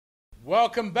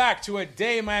Welcome back to a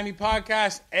Day in Miami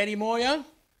podcast. Eddie Moya,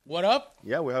 what up?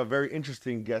 Yeah, we have a very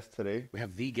interesting guest today. We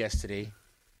have the guest today.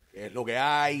 Es lo que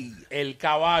hay. El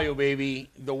Caballo, baby.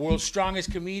 The world's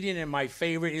strongest comedian and my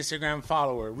favorite Instagram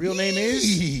follower. Real name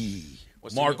is?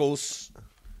 What's Marcos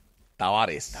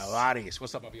Tabares. Tabares.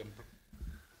 What's up, papi?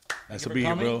 Nice to be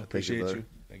here, bro. Appreciate you, you.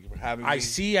 Thank you for having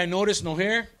me. I noticed no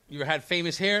hair. You had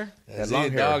famous hair. That's long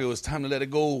it, hair. dog. It was time to let it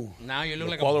go. Now you look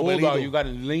like a Pablo bulldog. Belito. You got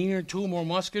leaner too, more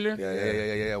muscular.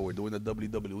 Yeah. We're doing the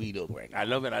WWE though right now. I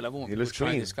love it. I love it when He people looks try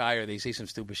clean. this guy or they say some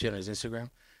stupid shit on his Instagram,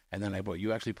 and then like, bro,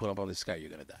 you actually put up on this guy, you're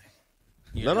gonna die.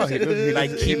 You No, know? he looks Like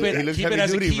keep he looks it heavy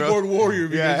as a duty, bro. keyboard warrior.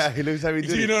 Because, Yeah, he looks heavy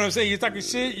duty. you know what I'm saying? You're talking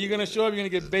shit, you're gonna show up, you're gonna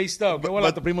get based up. But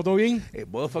what, primo, todo bien? Hey,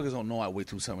 motherfuckers don't know I weigh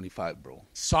 275, bro.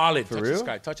 Solid. For touch real? this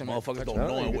guy. Touch him. man. Motherfuckers Touch don't him.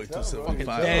 know I you weigh can tell, bro.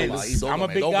 275. Damn, I'm a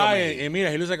big guy, and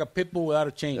mira, he looks like a pit bull without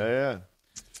a chain. Yeah.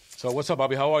 So what's up,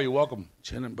 Bobby? How are you? Welcome.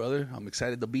 Chilling, brother. I'm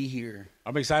excited to be here.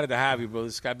 I'm excited to have you, bro.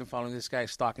 This guy, I've been following this guy,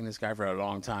 stalking this guy for a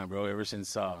long time, bro. Ever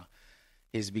since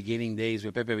his beginning days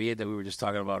with Pepe Billete that we were just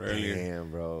talking about earlier.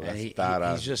 Damn, bro. And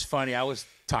That's he's just funny. I was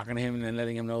talking to him and then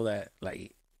letting him know that,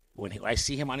 like, when I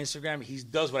see him on Instagram, he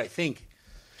does what I think.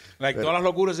 Like, todas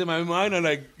las locuras in my mind are,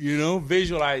 like, you know,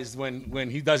 visualized when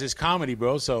he does his comedy,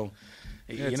 bro. So,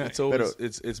 Yeah, you know. it's always,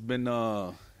 it's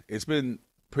been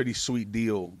pretty sweet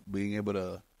deal being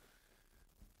able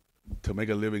to make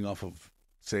a living off of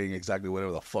saying exactly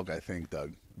whatever the fuck I think,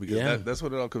 Doug. Because Yeah. that's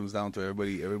what it all comes down to.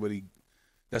 Everybody.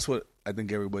 That's what I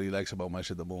think everybody likes about my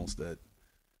shit the most. That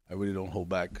I really don't hold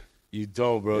back. You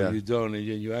don't, bro. Yeah. You don't. And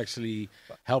you actually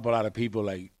help a lot of people,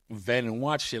 like, vent and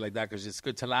watch shit like that because it's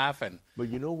good to laugh. And But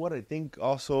you know what? I think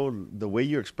also the way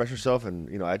you express yourself, and,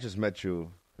 you know, I just met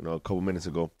you, you know, a couple minutes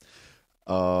ago.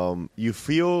 You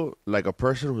feel like a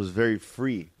person who's very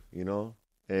free, you know?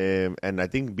 And I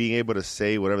think being able to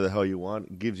say whatever the hell you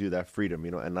want gives you that freedom,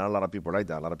 you know? And not a lot of people are like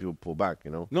that. A lot of people pull back,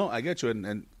 you know? No, I get you,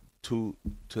 and to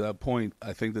that point,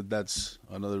 I think that's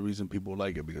another reason people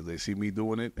like it because they see me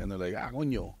doing it and they're like,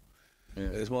 coño. Yeah.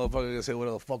 This motherfucker can say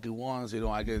whatever the fuck he wants, you know.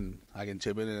 I can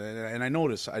chip in, and I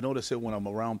notice it when I'm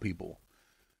around people.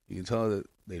 You can tell that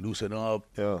they loosen up,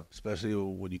 Yeah. especially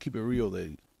when you keep it real.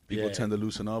 People Yeah. tend to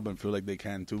loosen up and feel like they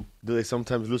can too. Do they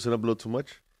sometimes loosen up a little too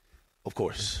much? Of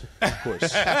course. I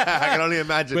can only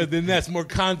imagine. but then that's more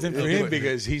content for him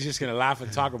because he's just gonna laugh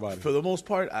and talk about it. For the most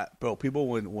part, bro, people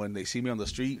when they see me on the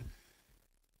street,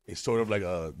 it's sort of like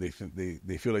they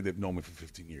feel like they've known me for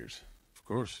 15 years. Of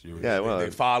course, Yeah, well,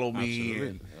 They follow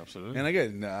me. Absolutely. And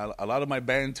again, a lot of my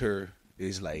banter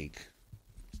is like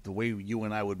the way you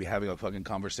and I would be having a fucking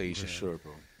conversation. For sure,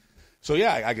 bro. So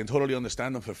yeah, I can totally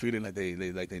understand them for feeling like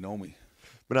they know me.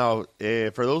 But now,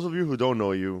 for those of you who don't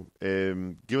know you,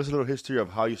 give us a little history of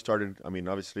how you started. I mean,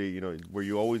 obviously, you know, were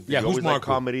you always did you who's always like Marco?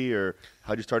 comedy, or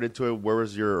how'd you start into it? Where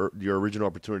was your original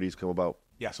opportunities come about?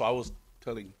 Yeah, so I was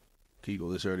telling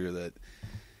Kiko this earlier that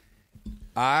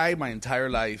I my entire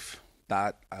life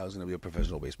thought I was going to be a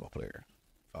professional baseball player.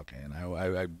 Okay, and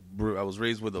I was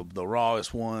raised with the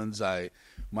rawest ones.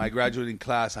 My graduating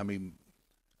class, I mean,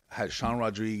 had Sean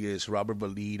Rodriguez, Robert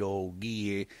Valito,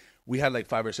 Guille. We had like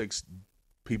 5 or 6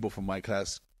 people from my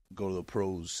class go to the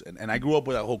pros, and I grew up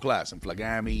with that whole class, and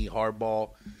Flagami,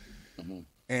 hardball,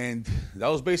 and that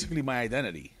was basically my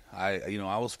identity. I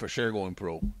was for sure going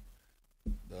pro.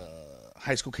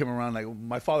 High school came around, like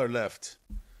my father left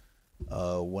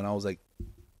when I was like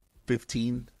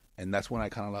 15, and that's when I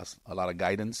kind of lost a lot of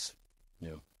guidance.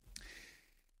 Yeah.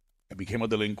 I became a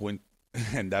delinquent,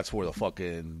 and that's where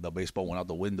the baseball went out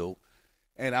the window.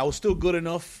 And I was still good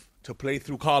enough to play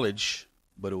through college,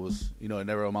 but it was, it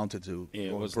never amounted to It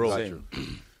going was pro. the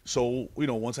same. So,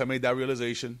 once I made that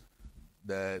realization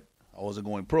that I wasn't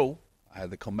going pro, I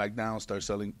had to come back down, start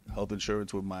selling health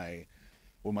insurance with my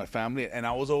family, and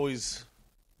I was always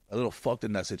a little fucked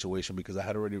in that situation because I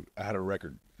had a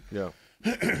record. Yeah.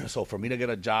 So for me to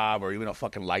get a job or even a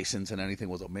fucking license and anything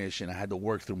was a mission. I had to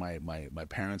work through my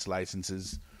parents'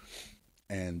 licenses,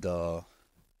 and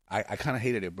I kind of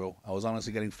hated it, bro. I was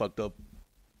honestly getting fucked up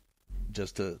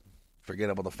just to forget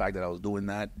about the fact that I was doing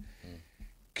that.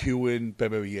 Cueing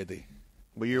Pepe Billete.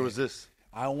 What year was this?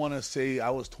 I want to say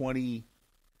I was 20,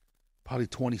 probably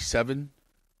 27,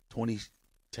 20,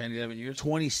 10, 11 years?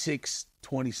 26,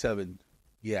 27.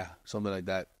 Yeah, something like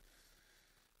that.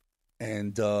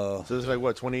 And So this is like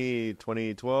what,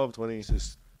 2012, 20?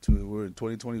 we're in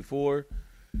 2024,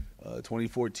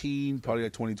 2014, probably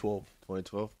like 2012.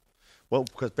 2012. Well,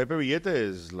 because Pepe Billete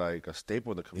is like a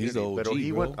staple in the community. He's the OG, but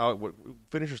he bro. went out.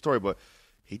 Finish your story, but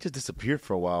he just disappeared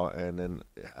for a while, and then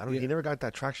he never got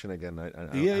that traction again.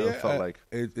 I felt like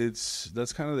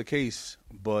that's kind of the case.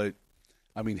 But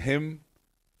I mean, him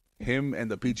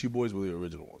and the Peachy Boys were the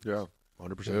original ones. Yeah.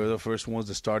 100%. They were the first ones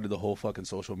that started the whole fucking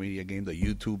social media game, the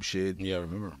YouTube shit. Yeah, I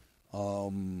remember.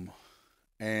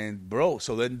 And bro,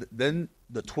 so then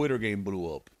the Twitter game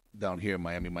blew up down here in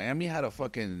Miami. Miami had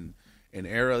an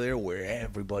era there where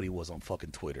everybody was on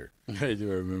fucking Twitter. I do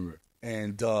remember.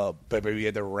 And Pepe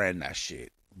Billete ran that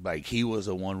shit. Like, he was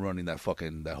the one running that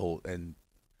whole, and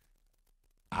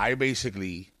I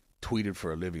basically tweeted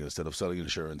for a living instead of selling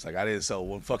insurance. Like, I didn't sell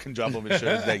one fucking drop of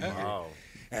insurance that year. Wow.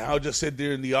 And I would just sit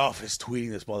there in the office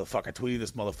tweeting this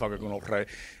motherfucker, going, okay.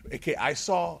 Okay, I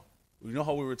saw, you know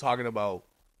how we were talking about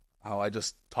how I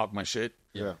just talk my shit?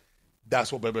 Yeah.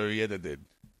 That's what Pepe Billete did.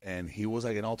 And he was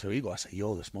like an alter ego. I said,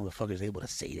 yo, this motherfucker's able to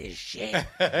say this shit.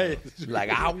 Like,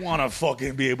 I want to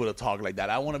fucking be able to talk like that.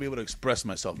 I want to be able to express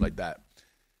myself like that.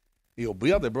 Yo,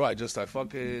 be out there, bro. I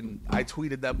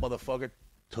tweeted that motherfucker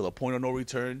to the point of no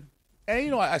return. And,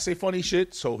 you know, I say funny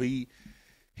shit, so he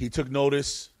took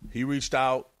notice. He reached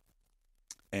out.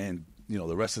 And, you know,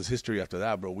 the rest is history after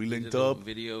that, bro. We linked up.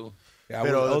 Video. Yeah,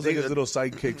 I was like his little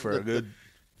sidekick for a good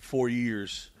 4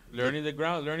 years. Learning the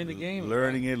game.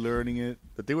 Learning it.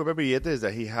 The thing with Pepe Billete is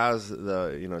that he has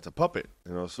it's a puppet,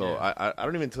 So Yeah. I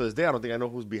don't even to this day, I don't think I know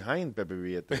who's behind Pepe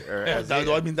Billete.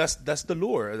 I mean, that's the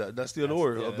lure. That's the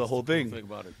allure of the whole thing.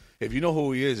 About it. If you know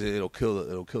who he is, it'll kill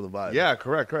the vibe. Yeah,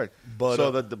 correct.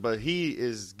 But But he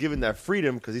is given that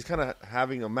freedom because he's kind of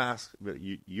having a mask. But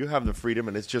you have the freedom,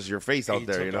 and it's just your face out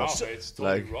there, Took it off. It's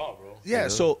totally raw, bro. yeah.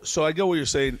 So I get what you're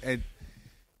saying, and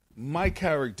my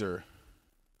character,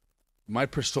 my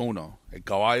persona, at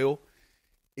Caballo,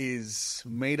 is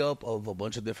made up of a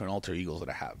bunch of different alter egos that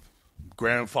I have.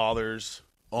 Grandfathers,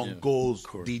 uncles,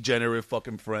 degenerate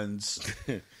fucking friends.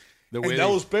 And that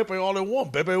was Pepe all in one.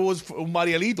 Pepe was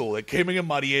Marielito that came in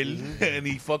Mariel, and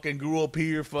he fucking grew up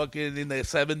here fucking in the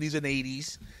 70s and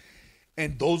 80s.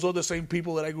 And those are the same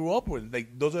people that I grew up with.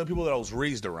 Like, those are the people that I was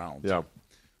raised around. Yeah.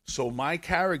 So my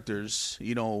characters,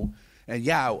 and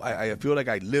I feel like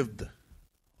I lived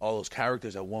all those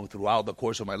characters I won throughout the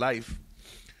course of my life.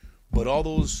 But all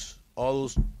those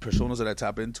personas that I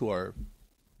tap into are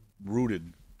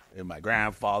rooted in my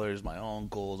grandfathers, my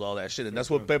uncles, all that shit. And that's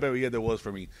what Pepe Billete was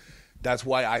for me. That's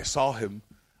why I saw him.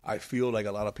 I feel like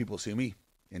a lot of people see me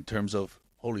in terms of,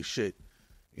 holy shit,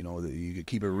 you could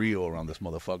keep it real around this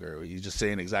motherfucker. He's just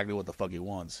saying exactly what the fuck he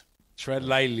wants. Tread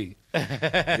lightly.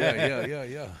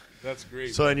 Yeah. That's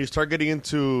great. So, and you start getting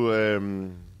into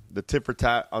the tit for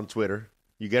tat on Twitter.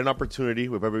 You get an opportunity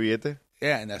with Pepe Billete.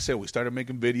 Yeah, and that's it. We started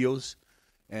making videos,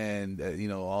 and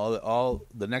all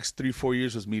the next 3-4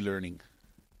 years was me learning.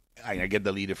 I get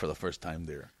deleted for the first time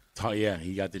there. Oh yeah,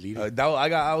 he got deleted.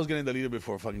 I was getting deleted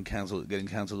before fucking getting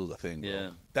canceled was a thing. Bro. Yeah,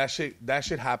 that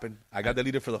shit happened. I got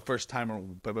deleted for the first time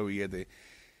on Pepe Billete.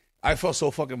 I felt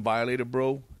so fucking violated,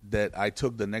 bro, that I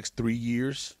took the next 3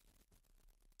 years.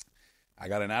 I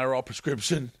got an Adderall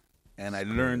prescription, and I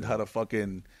learned how to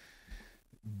fucking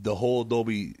the whole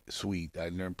Adobe suite. I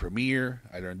learned Premiere,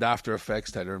 I learned After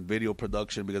Effects, I learned video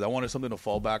production because I wanted something to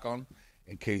fall back on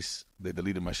in case they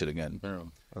deleted my shit again. Yeah.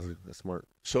 That's smart.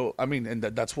 So I mean, and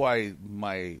that's why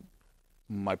my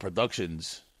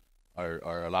productions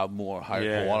are a lot more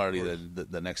higher quality than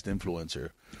the next influencer.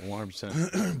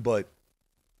 100%. But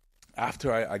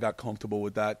after I got comfortable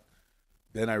with that,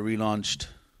 then I relaunched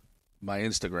my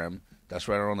Instagram. That's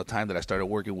right around the time that I started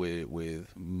working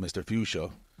with Mr. Fuchsia.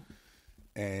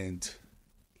 And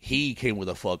he came with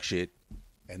a fuck shit.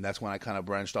 And that's when I kind of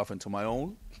branched off into my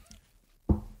own.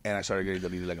 And I started getting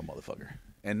deleted like a motherfucker.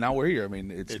 And now we're here. I mean,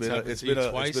 it's been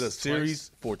a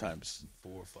series 4 times.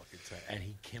 4 fucking times. And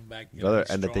he came back. Brother,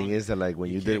 and the thing is that like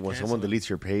when someone cancel deletes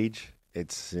your page,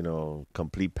 it's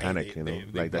complete panic. They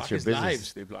like that's your his business.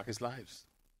 Lives. They block his lives.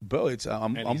 Bro, it's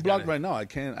I'm he's blocked gotta- right now.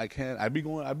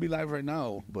 I'd be live right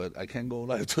now, but I can't go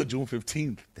live till June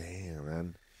 15th. Damn,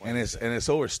 man. And it's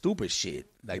over stupid shit.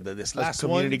 Like this That's last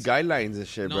community one. guidelines and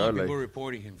shit, No, bro. people Like,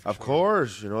 reporting him. of sure.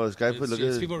 course, this guy put look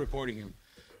It's at people reporting him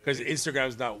because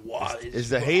Instagram's not wild. It's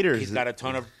the haters. He's got a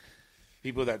ton of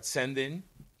people that send in,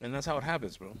 and that's how it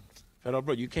happens, bro. Fed up,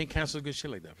 bro. You can't cancel good shit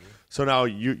like that, bro. So now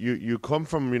you come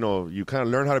from you kind of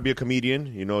learn how to be a comedian.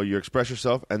 You express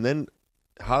yourself, and then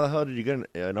how the hell did you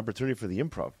get an opportunity for the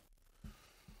improv?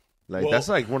 Like that's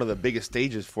like one of the biggest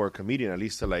stages for a comedian, at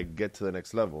least to like get to the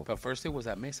next level. But first it was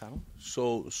at Mesa, no?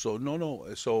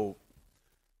 So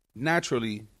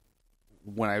naturally,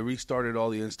 when I restarted all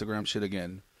the Instagram shit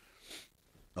again,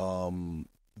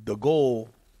 the goal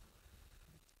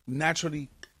naturally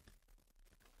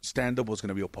stand up was going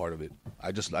to be a part of it.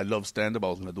 I love stand up. I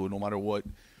was going to do it no matter what.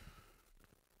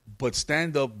 But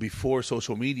stand up before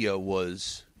social media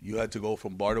was you had to go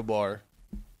from bar to bar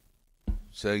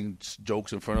saying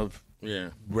jokes in front of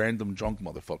random drunk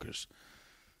motherfuckers.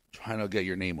 trying to get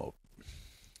your name up.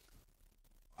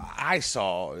 I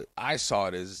saw it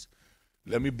as,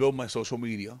 let me build my social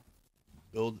media,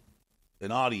 build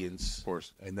an audience, Of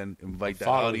course. and then invite that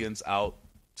Following. audience out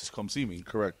to come see me.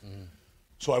 Correct.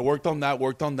 So I worked on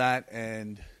that,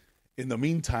 and in the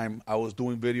meantime, I was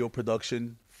doing video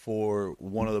production for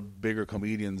one of the bigger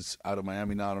comedians out of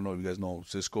Miami now. I don't know if you guys know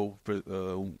Cisco.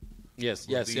 Yes,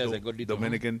 a Gordito.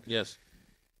 Dominican. Yes.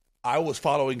 I was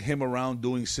following him around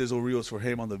doing sizzle reels for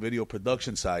him on the video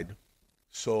production side.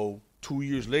 So 2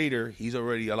 years later, he's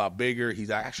already a lot bigger. He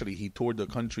toured the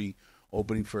country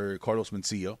opening for Carlos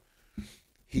Mencia.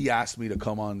 He asked me to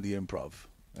come on the Improv,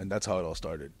 and that's how it all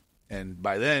started. And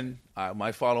by then,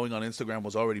 my following on Instagram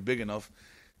was already big enough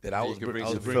that I was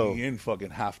bringing in fucking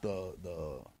half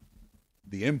the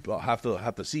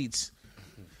seats,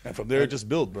 and from there it just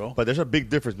built, bro. But there's a big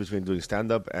difference between doing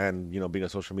stand-up and, being a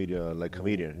social media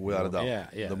comedian. Without a doubt.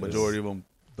 Yeah. The majority of them,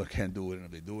 they can't do it, and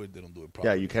if they do it, they don't do it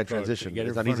properly. Yeah, you can't transition. Get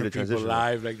It's in not easy front to of people transition.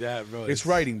 live like that, bro. It's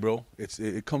writing, bro.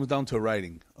 It comes down to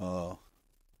writing. And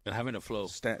having a flow.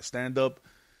 Stand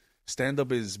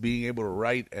up is being able to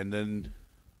write and then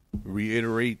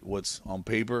reiterate what's on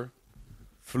paper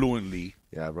fluently.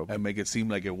 Yeah, bro. And make it seem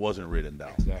like it wasn't written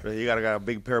down. Exactly. You gotta got a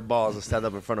big pair of balls to stand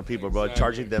up in front of people, bro.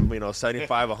 Charging them, $75,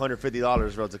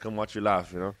 $150, bro, to come watch you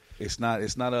laugh. It's not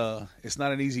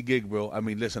an easy gig, bro. I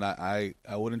mean, listen, I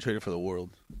wouldn't trade it for the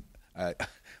world. I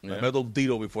met old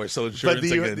Tito before I sold insurance. But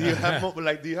do you again.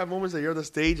 have moments that you're on the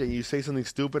stage and you say something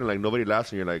stupid and like nobody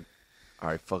laughs and you're like, all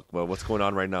right, fuck, well, what's going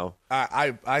on right now?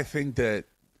 I think that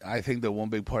one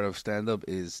big part of stand up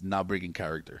is not breaking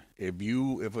character.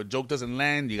 If a joke doesn't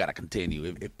land, you gotta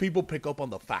continue. If people pick up on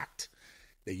the fact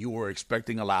that you were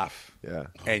expecting a laugh, Yeah,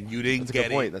 and you didn't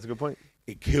get it, That's a good point.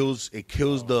 it kills the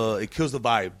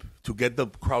vibe. To get the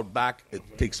crowd back, it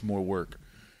takes more work.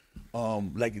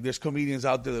 Like there's comedians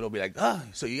out there that'll be like,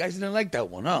 so you guys didn't like that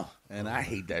one, huh? And I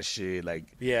hate that shit. Like,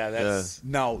 Yeah, that's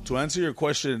now to answer your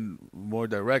question more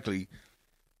directly,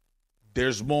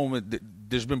 there's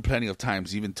been plenty of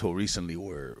times, even till recently,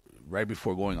 where right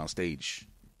before going on stage,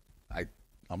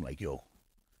 I'm like, yo,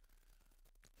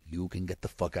 you can get the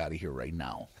fuck out of here right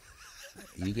now.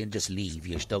 You can just leave.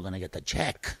 You're still gonna get the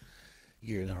check.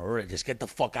 You're gonna just get the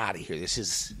fuck out of here. This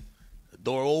is the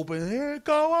door open. Here,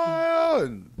 Caballo,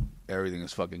 and everything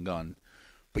is fucking gone.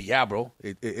 But yeah, bro,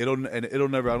 it'll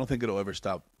never. I don't think it'll ever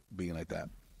stop being like that.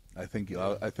 I think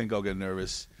I'll get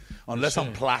nervous unless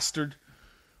I'm plastered,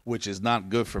 which is not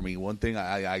good for me. One thing,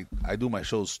 I do my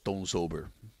shows stone sober.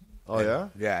 Oh, yeah?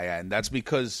 Yeah, and that's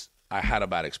because I had a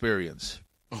bad experience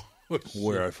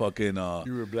where I fucking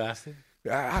you were blasted.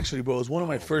 actually, bro, it was one of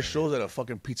my first shows at a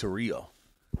fucking pizzeria,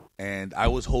 and I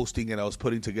was hosting and I was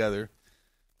putting together.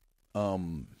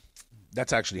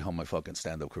 That's actually how my fucking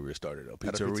stand-up career started. A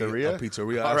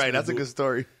pizzeria. All right, that's a good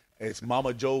story. It's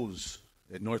Mama Joe's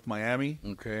in North Miami.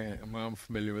 Okay, I'm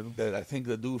familiar with him. That I think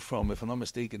the dude from, if I'm not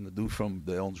mistaken, the dude from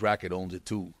that owns Racket owns it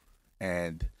too.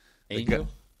 And Angel?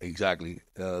 Exactly.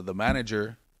 The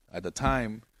manager at the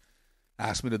time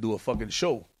asked me to do a fucking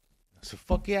show. I said,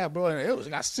 "Fuck yeah, bro!" And it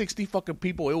got 60 fucking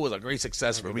people. It was a great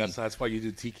success for me. That's why you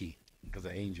do Tiki, because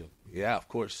of Angel. Yeah, of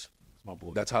course. It's my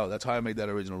boy. That's how I made that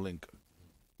original link.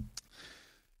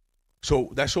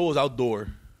 So that show was outdoor.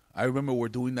 I remember we're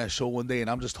doing that show one day, and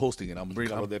I'm just hosting it. I'm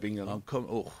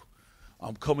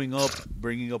coming up,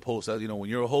 bringing up hosts. As you know, when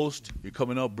you're a host, you're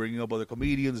coming up, bringing up other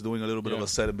comedians, doing a little bit of a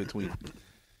set in between.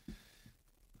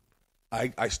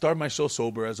 I start my show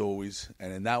sober as always,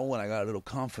 and in that one I got a little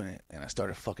confident, and I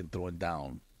started fucking throwing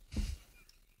down.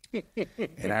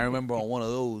 And I remember on one of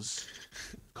those,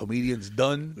 comedians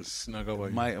done,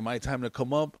 my time to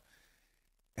come up,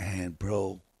 and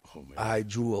bro, I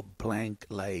drew a blank.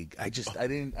 Like I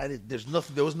didn't.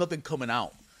 There was nothing coming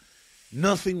out.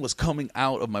 Nothing was coming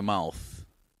out of my mouth,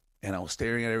 and I was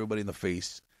staring at everybody in the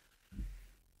face,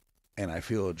 and I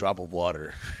feel a drop of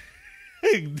water.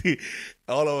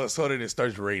 All of a sudden, it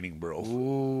starts raining, bro.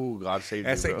 Ooh, God saved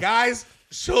you, I said, bro. guys,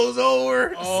 show's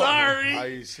over. Sorry. Are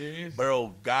you serious?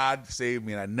 Bro, God saved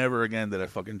me, and I never again did I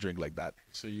fucking drink like that.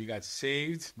 So you got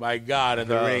saved by God in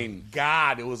the rain.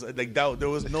 God, it was like that. There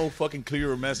was no fucking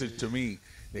clearer message to me.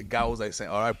 That God was like saying,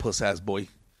 all right, puss ass boy.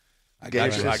 I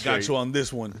got you on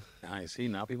this one. I see.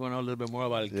 Now people know a little bit more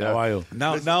about El Yeah. Caballo.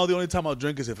 Now the only time I'll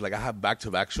drink is if like I have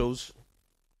back-to-back shows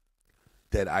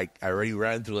that I already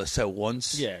ran through the set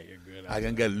once. Yeah, you're good. I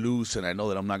can get loose, and I know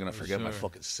that I'm not going to forget my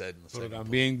fucking set. In the But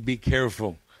second. be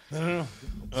careful. No.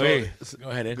 Okay, go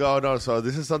ahead, Ed. No, so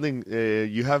this is something,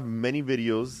 you have many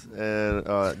videos and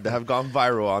that have gone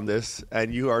viral on this,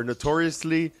 and you are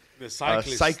notoriously The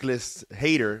cyclist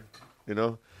hater,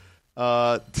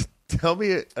 Tell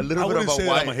me a little I bit wouldn't about say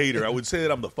why. that I'm a hater. I would say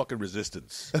that I'm the fucking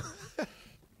resistance.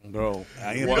 Bro,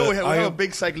 You know, we have a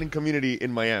big cycling community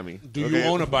in Miami. do you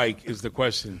own a bike is the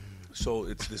question. So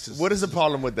What is the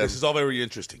problem with that? This is all very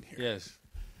interesting here. Yes.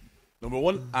 Number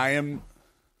one, I am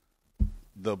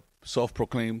the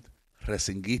self-proclaimed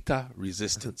Resinguita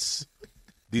resistance.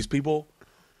 These people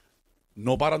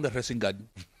no paran de resingar.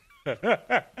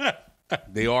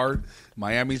 They are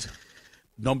Miami's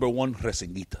number one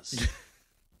resinguitas.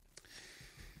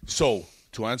 So,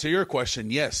 to answer your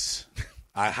question, yes,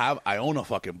 I own a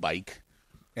fucking bike,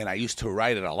 and I used to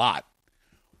ride it a lot,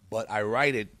 but I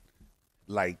ride it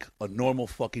like a normal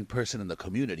fucking person in the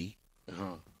community.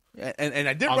 And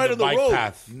I did On ride the on the bike road.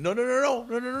 path.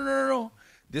 No.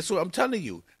 This is what I'm telling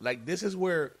you. Like, this is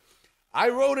where I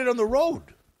rode it on the road,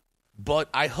 but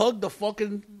I hugged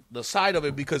the side of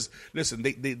it because, listen,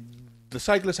 the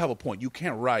cyclists have a point. You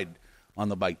can't ride on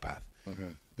the bike path.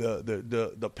 Okay.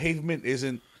 The pavement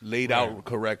isn't laid out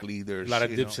correctly. There's A lot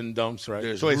of dips and dumps, right?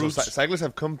 there's So, wait, so roots. cyclists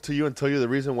have come to you and tell you the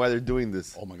reason why they're doing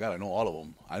this. Oh my God, I know all of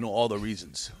them. I know all the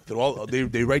reasons.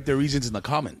 They write their reasons in the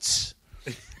comments.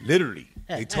 Literally,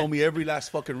 they tell me every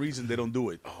last fucking reason they don't do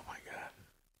it. Oh my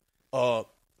god.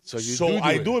 So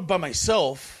I do it by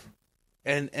myself,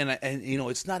 and you know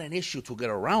it's not an issue to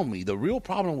get around me. The real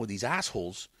problem with these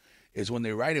assholes is when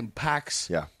they ride in packs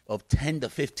of 10 to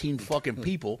 15 fucking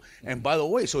people. And by the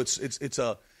way, so it's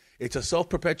a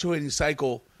self-perpetuating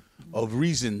cycle of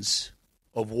reasons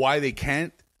of why they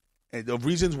can't, and of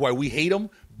reasons why we hate them,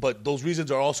 but those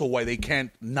reasons are also why they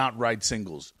can't not ride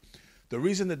singles. The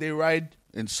reason that they ride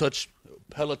in such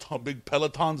big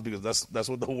pelotons, because that's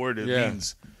what the word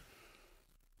means,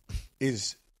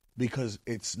 is because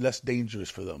it's less dangerous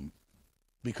for them.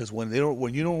 Because when they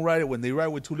ride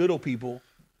with too little people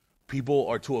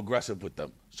are too aggressive with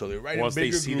them. So they ride once in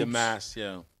bigger they see groups, the mass,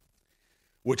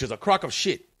 which is a crock of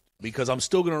shit. Because I'm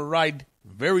still gonna ride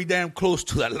very damn close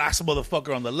to that last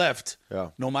motherfucker on the left,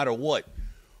 no matter what.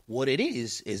 What it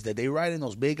is that they ride in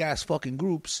those big ass fucking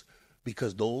groups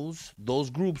because those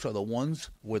groups are the ones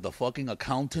with the fucking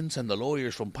accountants and the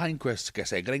lawyers from Pinecrest que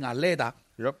se creen atleta,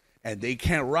 and they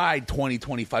can't ride 20,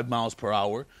 25 miles per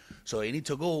hour, so they need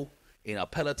to go in a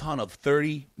peloton of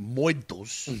 30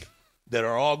 muertos that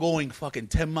are all going fucking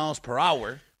 10 miles per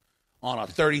hour on a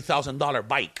 $30,000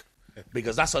 bike,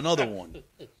 because that's another one.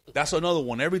 That's another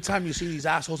one. Every time you see these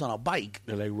assholes on a bike,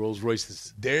 they're like Rolls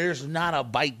Royces. There's not a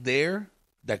bike there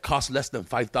that costs less than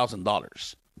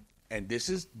 $5,000. And this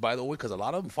is, by the way, because a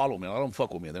lot of them follow me. A lot of them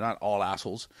fuck with me. They're not all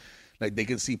assholes. Like, they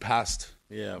can see past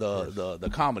the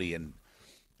comedy. And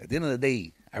at the end of the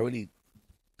day, I really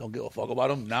don't give a fuck about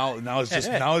them. Now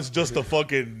it's just the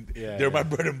fucking, they're my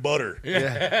bread and butter.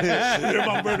 They're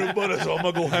my bread and butter, so I'm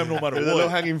going to go ham no matter They're what. the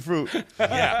low-hanging fruit.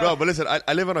 Bro, but listen,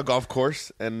 I live on a golf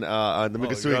course, and the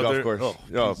Miccosukee golf course.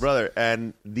 Oh, brother,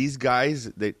 and theyese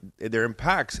guys, they're in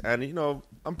packs, and, you know,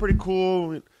 I'm pretty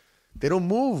cool. They don't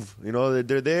move. You know,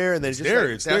 they're there, and they're just there,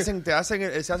 like, it's there. se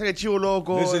hacen el chivo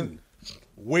loco. Listen,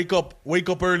 wake up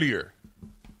earlier.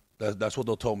 That's what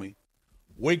they'll tell me.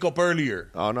 Wake up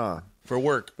earlier. Oh, no. For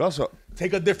work. Also,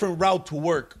 take a different route to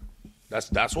work.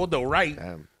 That's what they'll write.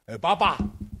 Damn. Hey, Papa,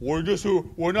 we're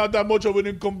not that much of an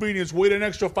inconvenience. Wait an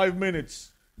extra 5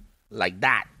 minutes. Like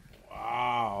that.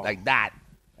 Wow. Like that.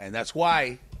 And that's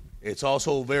why it's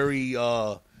also very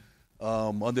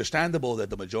understandable that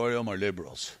the majority of them are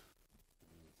liberals.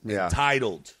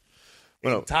 Entitled.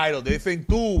 Entitled. They think,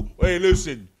 hey,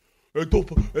 listen, esto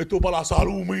para la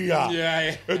salud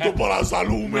mía. Esto para la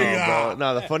salud mía.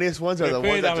 No, the funniest ones are the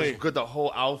ones that just got the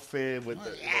whole outfit with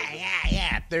the...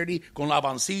 Yeah. 30 con la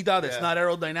pancita that's not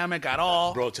aerodynamic at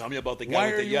all. Bro, tell me about the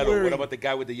guy with the yellow. What about the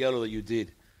guy with the yellow that you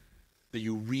did? That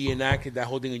you reenacted that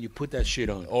whole thing and you put that shit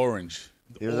on? Orange.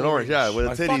 It was an orange,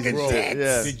 with the titties and shit.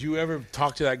 Yeah. Did you ever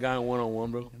talk to that guy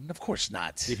one-on-one, bro? Of course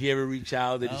not. Did he ever reach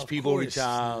out? Did his people reach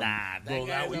out? Nah,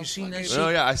 bro, you seen that shit?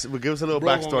 No, give us a little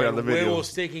backstory on the video. Huevo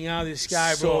sticking out of the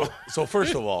sky, bro. So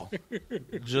first of all,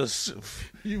 just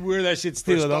you wear that shit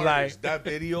still, don't lie. That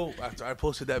video, after I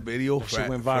posted that video for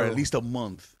at least a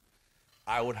month,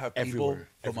 I would have people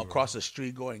from across the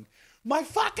street going, "My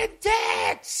fucking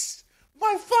tits!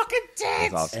 My fucking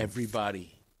tits!" Awesome.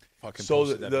 Everybody. So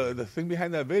the thing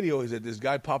behind that video is that this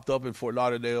guy popped up in Fort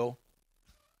Lauderdale.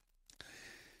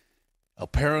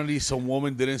 Apparently, some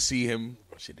woman didn't see him.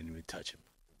 She didn't even touch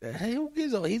him. Hey,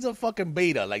 he's a fucking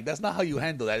beta. Like, that's not how you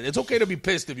handle that. It's okay to be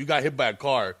pissed if you got hit by a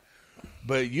car,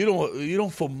 but you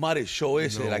don't fumar el show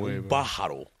ese like un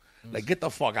pájaro. Like, get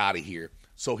the fuck out of here.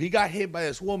 So he got hit by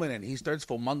this woman, and he starts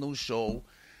fumando un show,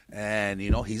 And,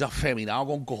 he's afeminado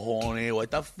con cojones. What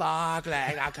the fuck?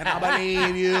 Like, I cannot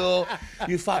believe you.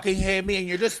 You fucking hit me and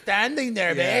you're just standing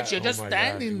there, bitch. You're just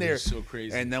standing there. So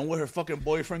crazy. And then when her fucking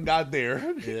boyfriend got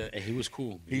there, he was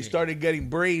cool. He started getting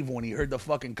brave when he heard the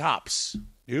fucking cops.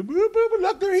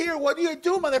 Look, they're here. What do you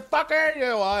do,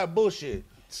 motherfucker? Bullshit.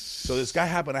 So this guy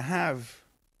happened to have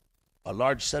a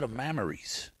large set of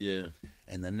memories. Yeah.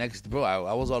 And the next, bro,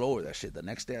 I was all over that shit. The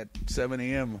next day at 7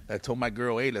 a.m., I told my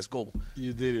girl, hey, let's go.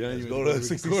 You did it. Let's go to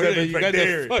 67 You got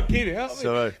the fucking helmet.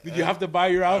 So, did you have to buy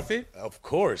your outfit? Of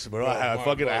course, bro.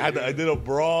 I did a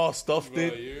bra, stuffed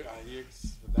it.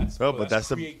 But that's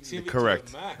the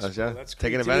correct. That's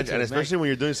taking advantage, and especially when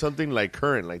you're doing something like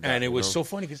current like that. And it was so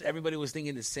funny because everybody was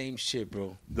thinking the same shit,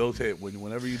 bro. Those hit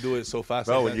whenever you do it so fast,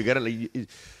 bro. When you get it,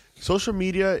 social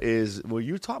media is. Well,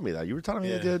 you taught me that. You were telling me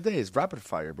that the other day. It's rapid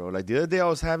fire, bro. Like the other day, I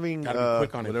was having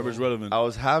quick on it, whatever's relevant. I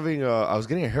was getting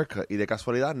a haircut. Y de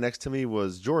casualidad, next to me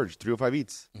was George, 305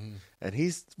 Eats, and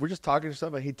we're just talking and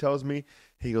stuff, and he tells me,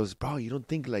 he goes, bro, you don't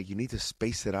think like you need to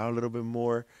space it out a little bit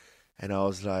more? And I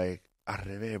was like,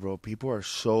 arrebe, bro. People are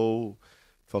so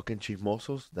fucking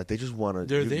chismosos that they just want to.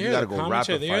 They're there. You gotta the go comments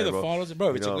rapid are there. fire, The bro. follows,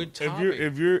 bro. It's a good topic.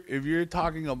 If you're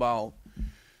talking about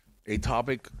a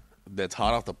topic that's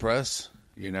hot off the press,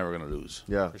 you're never gonna lose.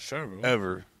 Yeah, for sure, bro.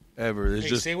 Ever. It's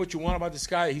just say what you want about this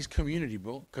guy. He's community,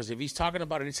 bro. Because if he's talking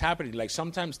about it, it's happening. Like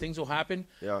sometimes things will happen,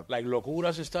 like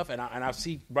locuras and stuff, and I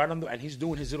see right on and he's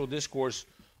doing his little discourse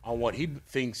on what he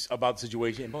thinks about the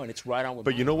situation, and it's right on with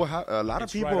but mine. you know what? A lot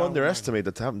of people underestimate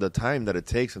the time that it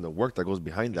takes and the work that goes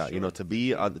behind that. Sure.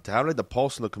 To have like the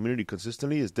pulse in the community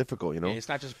consistently is difficult. Yeah, it's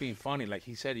not just being funny, like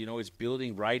he said. It's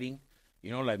building, writing.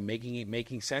 Like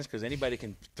making sense because anybody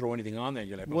can throw anything on there.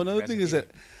 You're like, well, another thing is that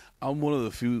I'm one of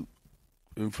the few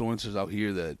influencers out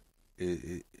here that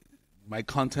my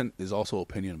content is also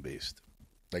opinion based.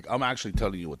 Like I'm actually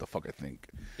telling you what the fuck I think.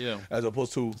 Yeah. As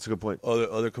opposed to that's a good point.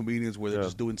 Other comedians where they're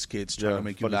just doing skits trying to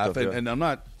make you laugh. Stuff, and I'm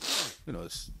not,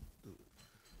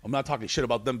 I'm not talking shit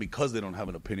about them because they don't have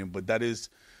an opinion. But that is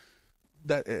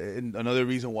and another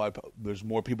reason why there's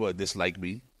more people that dislike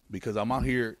me because I'm out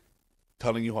here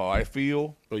telling you how I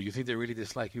feel. Or you think they really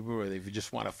dislike you, or they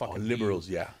just want to fucking liberals,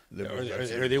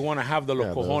 liberals, or they want to have the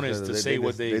cojones to say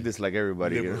what they dislike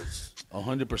everybody.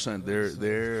 100%.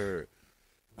 They're.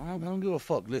 I don't give a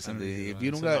fuck. Listen, if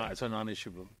you don't got, it's a non-issue,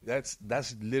 bro. That's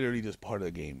literally just part of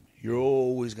the game. You're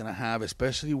always gonna have,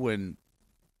 especially when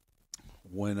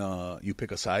you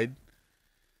pick a side,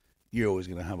 you're always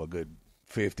gonna have a good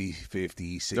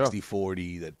 50-50,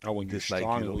 60-40 that when you're dislike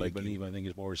strong, you. Like believe, I think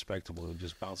it's more respectable than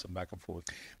just bouncing back and forth.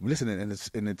 Listen, and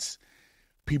it's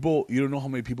people. You don't know how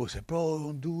many people say, "Bro,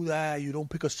 don't do that. You don't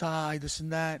pick a side. This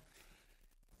and that."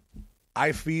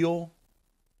 I feel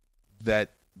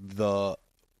that the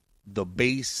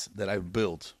base that I've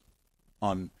built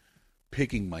on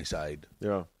picking my side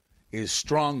is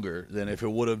stronger than if it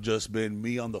would have just been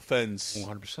me on the fence,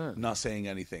 100%, not saying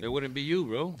anything. It wouldn't be you,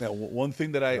 bro. Now, one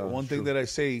thing that I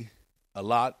say a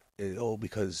lot is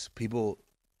because people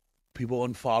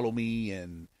unfollow me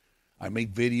and I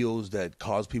make videos that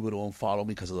cause people to unfollow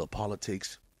me because of the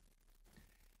politics.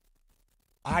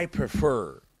 I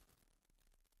prefer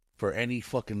for any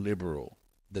fucking liberal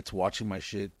that's watching my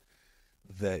shit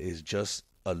that is just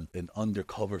an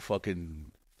undercover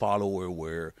fucking follower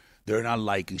where they're not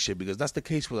liking shit, because that's the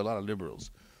case with a lot of liberals.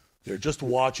 They're just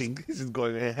watching. This is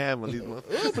going ham on these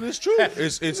Yeah, but it's true.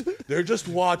 It's they're just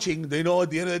watching. They know at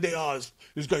the end of the day,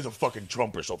 this guy's a fucking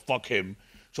Trumper, so fuck him.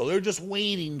 So they're just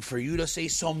waiting for you to say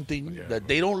something that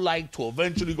they don't like to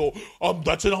eventually go,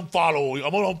 that's it, I'm following.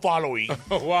 I'm unfollowing.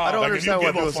 Wow. I don't understand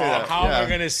why people say that. How am I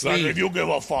going to sleep? Like, if you give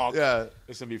a fuck. Yeah.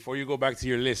 Listen, before you go back to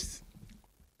your list,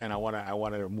 and I want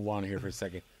to move on here for a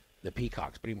second. The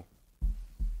Peacocks, primo.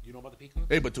 You know about the Peacocks?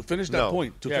 Hey, but to finish that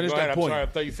point, go ahead. I'm sorry, I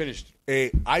thought you finished.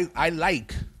 I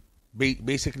like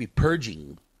basically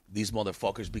purging these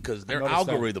motherfuckers because they're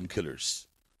algorithm killers.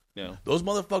 Yeah. Those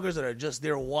motherfuckers that are just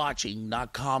there watching,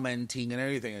 not commenting and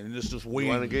everything, and just waiting.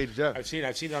 Want to engage, yeah. I've seen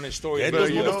it on his story. Get those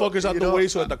motherfuckers out the way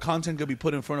so that the content can be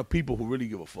put in front of people who really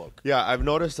give a fuck. Yeah, I've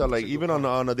noticed that, like, even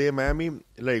on a day in Miami,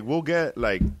 like, we'll get,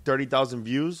 like, 30,000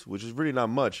 views, which is really not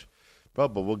much,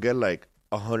 but we'll get, like,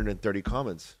 130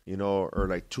 comments, or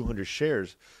like 200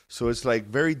 shares. So it's like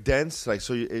very dense. Like,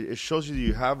 so it shows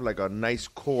you have like a nice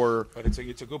core. But it's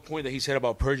a good point that he said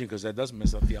about purging, because that does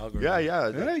mess up the algorithm. Yeah.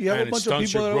 You have a bunch of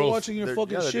people that are watching your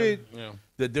fucking shit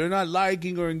that they're not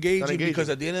liking or engaging because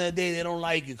at the end of the day they don't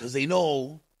like you because they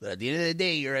know that at the end of the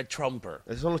day you're a Trumper.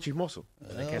 It's solo chismoso.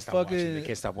 They can't stop watching. They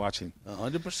can't stop watching.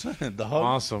 100%. The hug.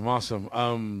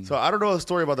 Awesome. So I don't know the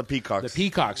story about the Peacocks. The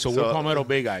Peacocks. So we're Palmetto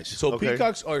Bay guys. So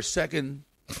Peacocks are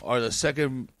the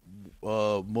second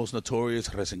most notorious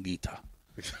Resenguita.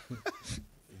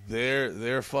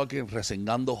 They're fucking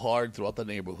resengando hard throughout the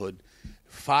neighborhood.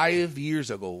 5 years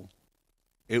ago,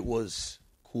 it was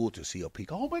cool to see a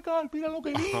peacock. Oh my God, mira lo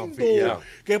que lindo. Yeah.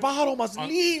 Qué pájaro más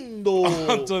lindo.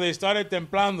 Until they started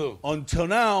templando. Until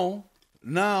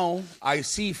now I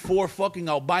see 4 fucking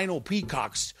albino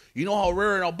peacocks. You know how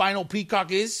rare an albino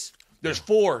peacock is? There's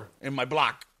 4 in my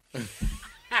block.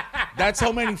 That's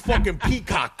how many fucking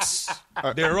peacocks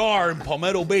there are in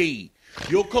Palmetto Bay.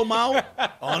 You'll come out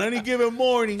on any given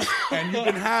morning and you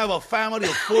can have a family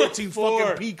of 14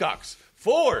 fucking peacocks.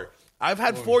 4. I've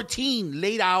had 14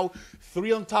 laid out,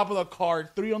 3 on top of the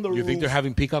cart, 3 on the roof. You think they're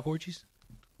having peacock orgies?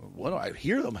 Well, I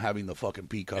hear them having the fucking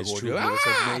peacock It's orgy. true, bro. It's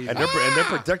amazing. And they're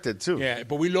protected too. Yeah,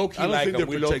 but we low-key I don't like think him. they're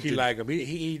We low-key protected. like him.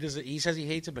 He says he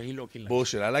hates it, but he low-key like him.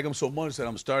 Bullshit. I like them so much that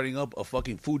I'm starting up a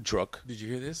fucking food truck Did you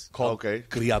hear this? called Okay.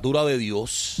 Criatura de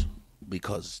Dios.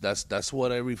 Because that's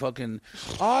what every fucking...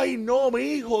 Ay, no,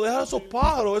 mi hijo, deja esos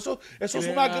pájaros. Eso es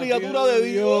una criatura de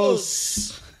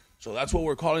Dios. So that's what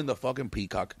we're calling the fucking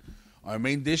peacock. Our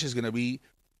main dish is going to be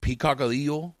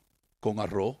peacockadillo con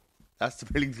arroz. That's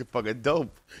really fucking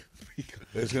dope.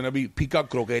 It's going to be peacock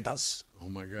croquetas, Oh,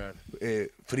 my God.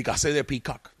 fricasé de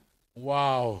peacock,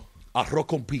 Wow. arroz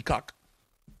con peacock.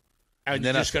 And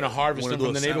you're just going to harvest them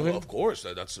from the neighborhood? Of course.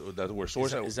 That's we're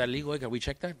sourcing. Is that legal? Can we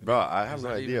check that? Bro, I have no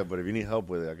that idea, even- but if you need help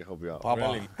with it, I can help you out. Papa.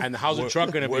 Really? And how's the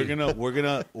truck going to be?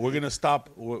 We're gonna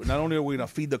stop. Not only are we gonna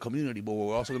feed the community, but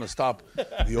we're also gonna stop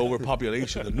the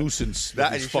overpopulation, the nuisance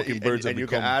that these fucking birds have you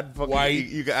become. can add fucking white-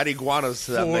 you can add iguanas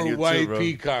to that 4 menu white too, bro.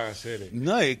 peacocks in it.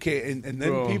 No, you can't. And then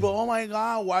Bro. people, oh my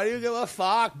God, why do you give a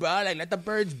fuck, bro? Like, let the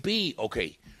birds be.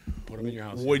 Okay, Put them in your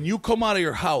house. when you come out of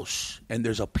your house and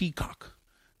there's a peacock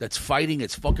that's fighting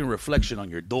its fucking reflection on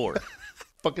your door,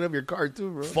 Fucking up your car too,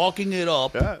 bro. fucking it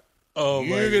up. Yeah. Oh,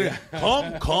 You're my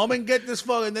gonna God. come and get this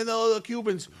fucking. And then the other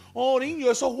Cubans, oh niño,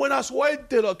 eso es buena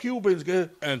suerte, the Cubans.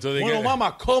 And so they bueno, get-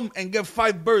 mama, come and get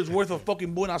 5 birds worth of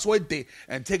fucking buena suerte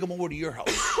and take them over to your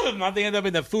house. Now they end up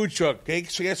in the food truck. Okay,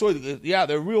 so guess what? Yeah,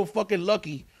 they're real fucking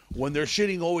lucky when they're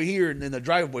shitting over here and in the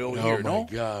driveway over Oh, here. my No,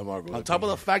 God, Marco. on top of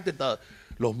the fact that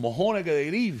los mojones que they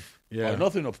leave Yeah. are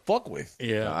nothing to fuck with.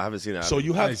 Yeah. No, I haven't seen that. So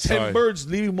you have I 10 saw it. birds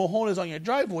leaving mojones on your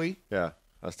driveway. Yeah,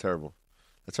 that's terrible.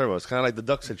 That's terrible. It's kind of like the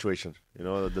duck situation. You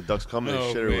know, the ducks come and Oh,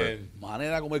 shit everywhere. man.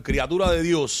 Manera como el criatura de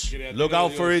Dios. Criatura Look de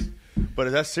out for it. Dios. But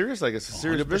is that serious? Like, it's a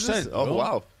serious 100%, business? Oh, bro.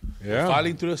 wow. Yeah.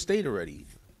 Filing through the state already.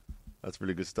 That's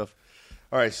really good stuff.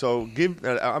 All right, so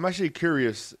I'm actually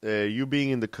curious. You being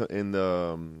in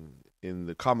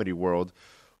the comedy world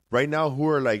right now, who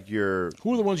are like your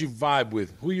Who are the ones you vibe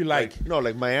with? Who you like?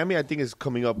 like Miami? I think is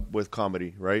coming up with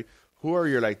comedy, right? Who are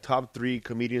your like top 3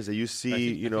 comedians that you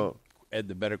see? You know, Ed,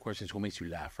 the better question is who makes you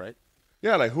laugh, right?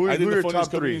 yeah, like who I are think the your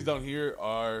funniest top 3? comedians down here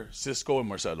are Cisco and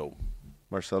Marcello.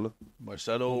 Marcello.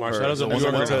 Marcello's the a one New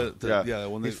that Yorker. went to- Yeah, yeah, the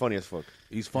one he's that- funny as fuck.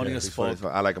 He's funny as He's funny fuck. as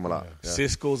fuck. I like him a lot. Yeah.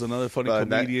 Cisco's another funny But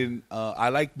that- comedian. I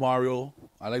like Mario.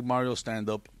 I like Mario's stand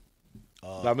up.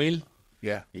 Lamil?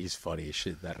 Yeah, He's funny as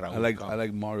shit. That Raul. I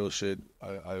like Mario's shit.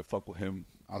 I fuck with him.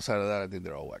 Outside of that, I think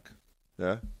they're all whack.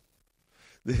 Yeah.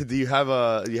 Do you have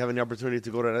any opportunity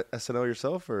to go to SNL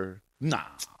yourself or? Nah,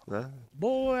 Nah?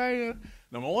 boy.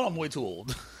 Number one, I'm way too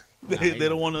old. They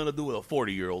don't want nothing to do with a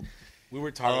 40-year-old. We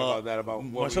were talking about that. About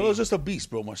what Marcelo's just a beast,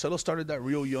 bro. Marcello started that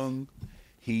real young.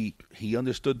 He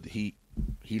understood. He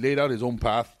laid out his own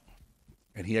path,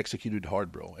 and he executed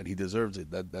hard, bro. And he deserves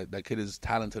it. That kid is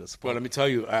talented as fuck. Well, let me tell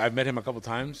you, I've met him a couple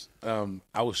times.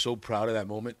 I was so proud of that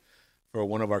moment for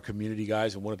one of our community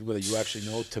guys and one of the people that you actually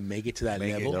know to make it to that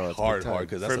level. no, it's hard, big time.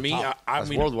 because that's For the me, top. I That's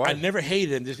mean, worldwide. I never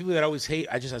hated him. There's people that I always hate.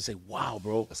 I say, wow,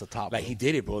 bro. That's the top, Like, bro. he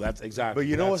did it, bro. That's exactly. But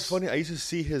you know what's That's- funny? I used to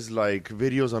see his like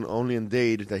videos on Only and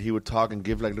Dade that he would talk and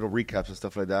give like little recaps and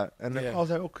stuff like that. And Yeah. I was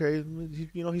like, okay,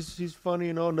 he's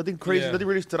funny, nothing crazy, Yeah. nothing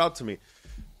really stood out to me.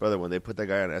 Brother, when they put that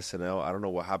guy on SNL, I don't know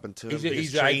what happened to him.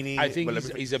 He's training. I think but let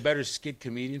he's, me- he's a better skit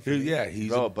comedian. For me. Yeah, he's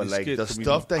Bro, a but he's like skit the comedian.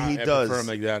 stuff that he I does prefer him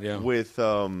like that, yeah. with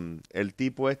el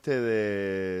tipo este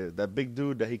de that big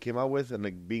dude that he came out with and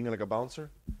like being like a bouncer.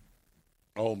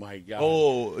 Oh my god.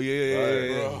 Oh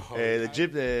yeah. Bro. The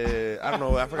Jeep, I don't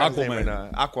know, I forgot his name right now.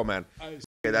 Aquaman.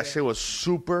 Yeah, that shit was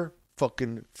super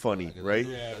fucking funny, right?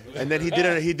 And then he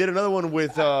did another one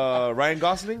with Ryan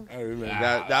Gosling. I remember.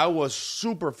 That was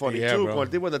super funny Yeah, too. bro. When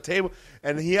they were at the table,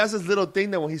 and he has this little thing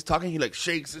that when he's talking, he like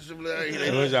shakes. And shit,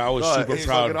 like, I was super it's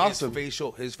proud. fucking awesome.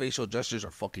 His facial gestures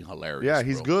are fucking hilarious. Yeah,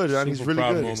 he's bro. good, man. He's Super really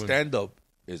proud good. moment. Stand up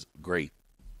is great.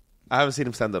 I haven't seen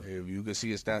him stand up. If you can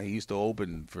see his stand, he used to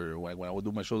open for when I would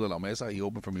do my shows at La Mesa. He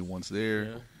opened for me once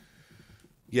there.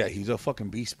 Yeah, he's a fucking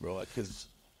beast, bro. Because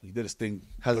he did his thing.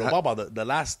 Has- Pero, Baba, the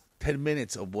last 10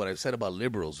 minutes of what I've said about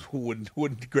liberals who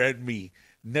wouldn't grant me,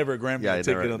 never grant me a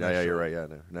ticket never, on that show. you're right. Yeah,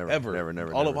 never,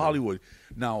 never. All of Hollywood.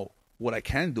 Now, what I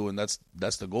can do, and that's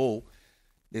the goal,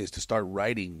 is to start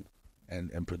writing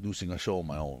and producing a show on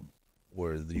my own,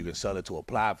 where you can sell it to a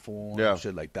platform,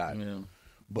 shit like that. Yeah.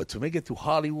 But to make it through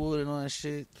Hollywood and all that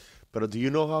shit. But do you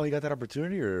know how he got that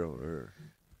opportunity, or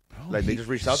like they just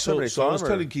reached out to him? So I was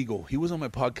telling Kiko, he was on my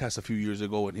podcast a few years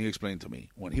ago, and he explained to me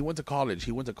when he went to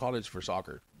college for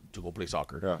soccer, to go play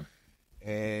soccer. Yeah.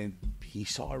 And he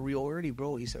saw it real early,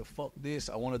 bro. He said, "Fuck this!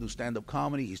 I want to do stand-up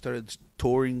comedy." He started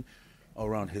touring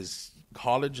around his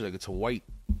college, like it's a white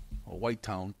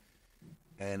town.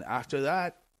 And after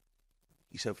that,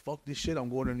 he said, "Fuck this shit! I'm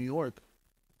going to New York."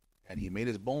 And he made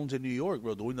his bones in New York,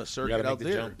 bro, doing the circuit out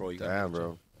there. Jump, bro. Damn,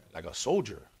 bro. Like a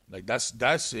soldier. Like that's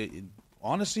it.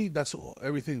 Honestly, that's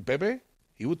everything. Pepe,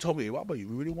 he would tell me, "Wow, but you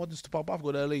really want this to pop off?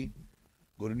 Go to LA,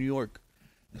 go to New York."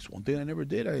 That's one thing I never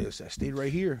did. I stayed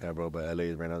right here. Yeah, bro, but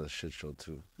LA ran out of shit show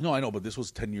too. No, I know, but this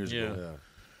was 10 years ago. Yeah.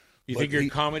 You think your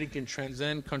comedy can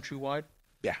transcend countrywide?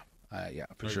 Yeah. Yeah,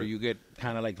 for sure. You get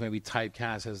kind of like maybe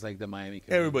typecast as like the Miami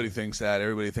comedian? Everybody thinks that.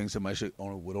 Everybody thinks that my shit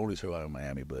would only survive in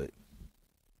Miami, but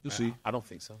you'll see. I don't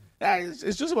think so. Yeah,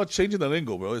 it's just about changing the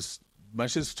lingo, bro. My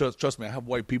shit's, trust me, I have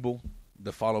white people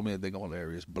that follow me and think I'm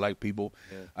hilarious. Black people,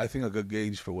 I think a good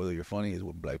gauge for whether you're funny is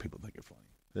when black people think you're funny.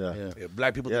 Yeah. If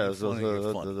black people think you're funny,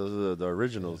 you're funny. Those are the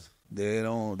originals.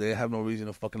 Yeah. They have no reason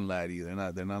to fucking lie to you.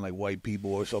 They're not like white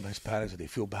people or some Hispanics that they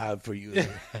feel bad for you.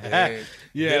 They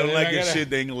don't like your shit,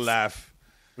 they ain't gonna laugh.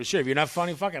 For sure, if you're not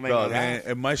funny, fucking no,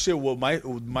 and my shit,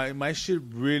 my shit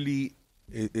really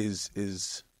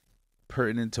is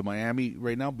pertinent to Miami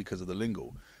right now because of the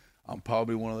lingo. I'm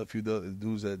probably one of the few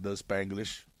dudes that does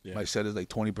Spanglish. Yeah. My set is like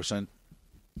 20%,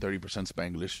 30%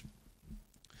 Spanglish.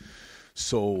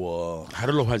 So, how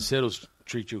do los Marcellos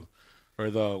treat you? Or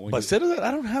Marcello,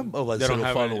 I don't have a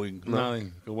Marcello following.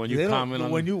 Nothing. When you comment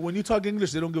on... When you talk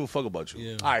English, they don't give a fuck about you.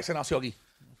 Yeah. All right, send out Yogi.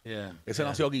 Yeah. Send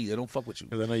out Yogi. They don't fuck with you.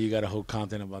 Because I know you got a whole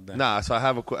content about that. Nah, so I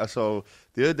have so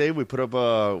the other day we put up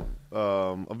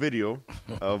a video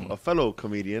of a fellow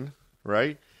comedian,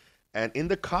 right? And in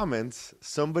the comments,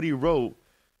 somebody wrote,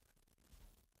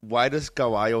 "Why does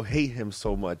Caballo hate him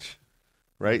so much?"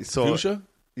 Right? So Fuchsia?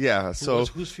 Yeah. So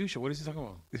who's Fuchsia? What is he talking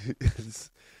about?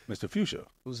 Mr. Fuchsia.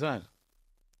 Who's that?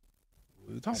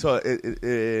 So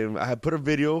I had put a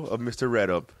video of Mr. Red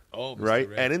up. Oh, Mr. right,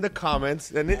 Red. And in the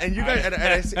comments, and you guys,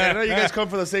 I know you guys come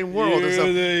from the same world, and,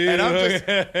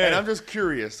 stuff, and I'm just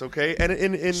curious, okay?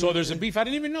 And so there's a beef. I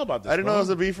didn't even know about this. I didn't know there was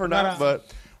a beef or not,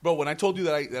 but bro, when I told you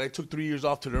that I took 3 years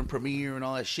off to learn Premiere and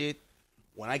all that shit,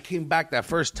 when I came back that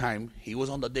first time, he was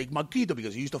on the dig Maquito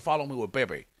because he used to follow me with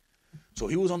Pepe. So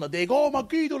he was on the dig, "Oh,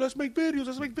 Maquito, let's make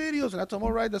videos. And I told him,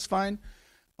 all right, that's fine.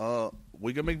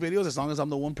 We can make videos as long as I'm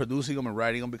the one producing them and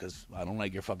writing them because I don't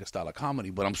like your fucking style of comedy,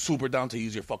 but I'm super down to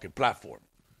use your fucking platform."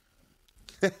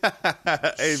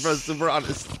 Hey, bro, super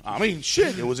honest. I mean,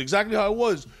 shit, it was exactly how it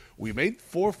was. We made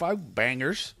 4 or 5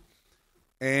 bangers,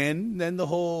 and then the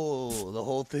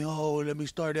whole thing. Oh, let me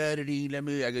start editing.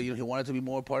 He wanted to be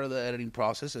more part of the editing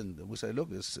process, and we said, look,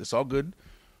 it's all good.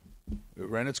 It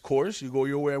ran its course. You go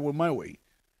your way, I went my way.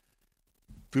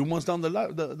 A few months down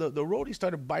the road, he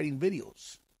started biting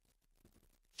videos.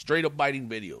 Straight up biting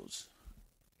videos.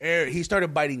 He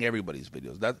started biting everybody's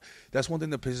videos. That's one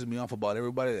thing that pisses me off about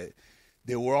everybody. That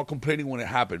they were all complaining when it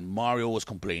happened. Mario was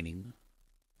complaining.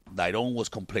 Dairon was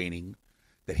complaining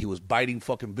that he was biting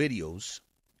fucking videos.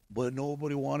 But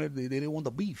nobody wanted, they didn't want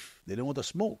the beef. They didn't want the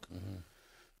smoke. Mm-hmm.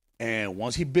 And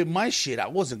once he bit my shit, I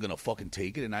wasn't going to fucking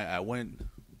take it. And I went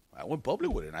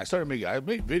public with it. And I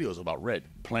made videos about Red.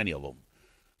 Plenty of them.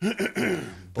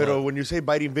 But when you say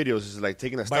biting videos, it's like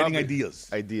taking a biting ideas.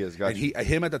 Ideas, gotcha. And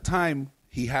him at the time,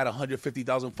 he had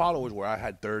 150,000 followers, where I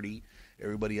had 30.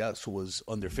 Everybody else was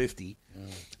under 50.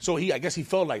 So I guess he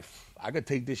felt like I could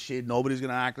take this shit. Nobody's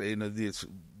gonna act.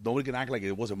 Nobody can act like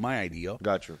it wasn't my idea.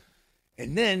 Gotcha.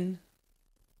 And then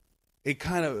it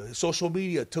kind of social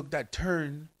media took that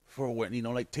turn for when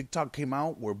like TikTok came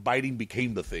out, where biting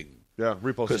became the thing. Yeah,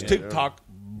 reposting. Because TikTok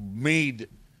made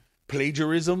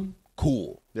plagiarism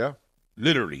cool. Yeah.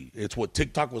 Literally. It's what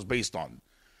TikTok was based on.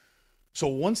 So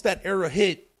once that era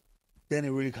hit, then it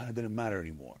really kind of didn't matter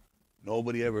anymore.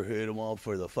 Nobody ever hit him up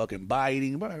for the fucking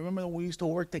biting. But I remember when we used to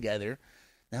work together,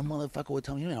 that motherfucker would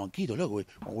tell me, Quito, look, when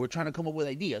we're trying to come up with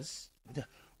ideas,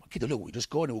 Quito, look, we just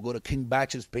go and we'll go to King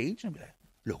Batch's page and be like,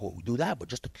 look, we'll do that, but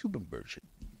just the Cuban version.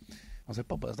 I was like,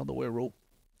 Papa, that's not the way I roll.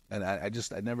 And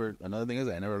another thing is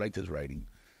I never liked his writing.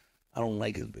 I don't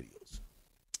like his videos.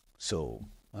 So,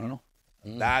 I don't know.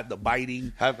 That, the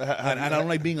biting. And I don't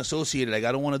like being associated. Like,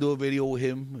 I don't want to do a video with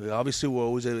him. Obviously, we're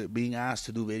always being asked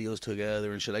to do videos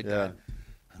together and shit like that.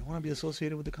 I don't want to be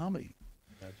associated with the comedy.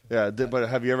 Yeah, but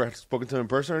have you ever spoken to him in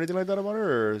person or anything like that about it?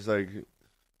 Or it's like...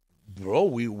 Bro,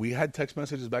 we had text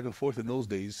messages back and forth in those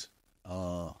days.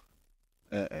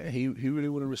 He really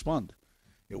wouldn't respond.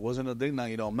 It wasn't a thing. Now,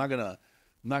 you know, I'm not gonna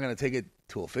take it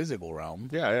to a physical realm.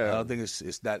 Yeah. I don't think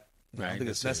it's that. I don't think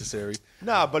it's necessary.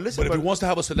 Nah, but listen. But if he wants to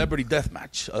have a celebrity death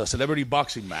match, a celebrity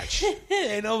boxing match,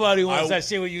 Ain't nobody wants that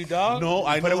shit with you, dog. no,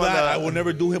 I know that. I will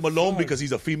never do him alone because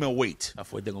he's a female weight.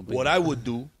 What I would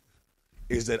do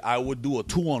is that I would do a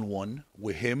 2-on-1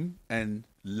 with him and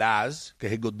Laz, que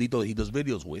es el gordito he does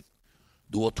videos with.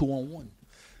 Do a 2-on-1.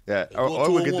 Yeah,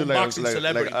 or we could do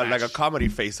like a comedy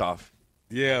face-off.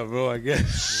 Yeah, bro, I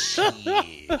guess.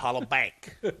 Holla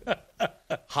back.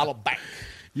 Holla back.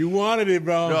 You wanted it,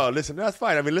 bro. No, listen, that's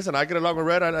fine. I mean, listen, I get along with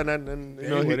Red, and you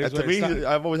know, to me,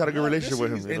 I've always had a good relationship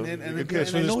with him. You know? And I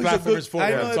know he's a good.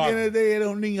 I know at the end of the day, eres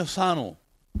un niño sano.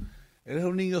 Eres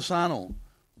un niño sano.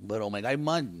 Pero me cae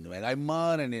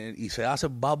mal, and y se hace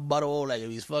bárbaro, like if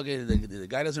he's fucking, the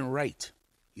guy doesn't write.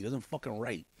 He doesn't fucking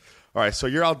write. All right, so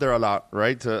you're out there a lot,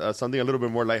 right? Something a little bit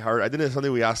more lighthearted. I think it's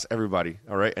something we ask everybody,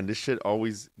 all right? And this shit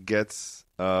always gets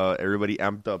everybody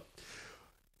amped up.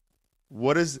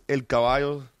 What is El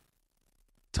Caballo's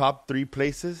top 3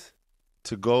 places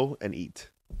to go and eat?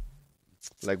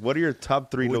 Like, what are your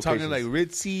top 3 locations? We're talking like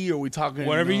ritzy, or we talking...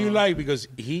 Whatever you like, because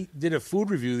he did a food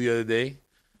review the other day,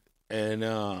 and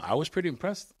I was pretty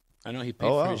impressed. I know he paid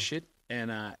for his shit,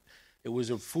 and it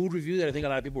was a food review that I think a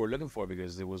lot of people were looking for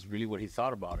because it was really what he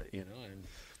thought about it, you know. And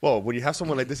well, when you have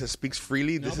someone like this that speaks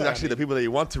freely, this is actually the people that you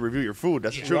want to review your food.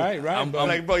 That's the truth. Right. I'm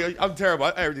like, bro, I'm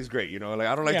terrible. Everything's great, you know. Like,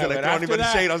 I don't like to throw anybody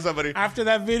shade on somebody. After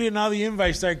that video, now the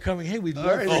invites started coming. Hey, we'd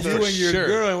love for you and your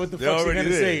girl. And what the fuck's he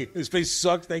gonna say? This place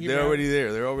sucks. Thank you. They're already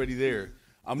there. They're already there.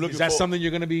 I'm looking. Is that something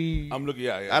you're gonna be? I'm looking.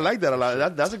 Yeah. I like that a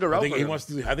lot. That's a good route.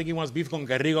 I think he wants beef con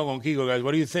carrigo con Kiko, guys.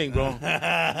 What do you think, bro?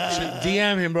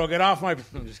 DM him, bro. Get off my.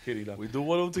 I'm just kidding. Though. We do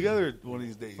one of them together one of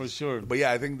these days for sure. But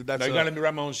yeah, I think that's. You gotta let me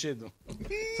write my own shit though.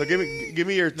 So give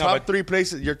me your top 3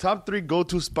 places, your top 3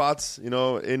 go-to spots, you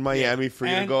know, in Miami for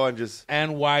you to go and just.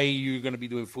 And why you're gonna be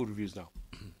doing food reviews now?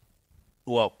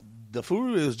 Well, the food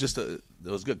review was just it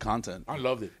was good content. I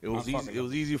loved it. It was easy. It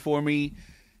was easy for me.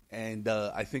 And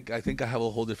I think I have a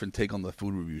whole different take on the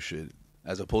food review shit,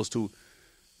 as opposed to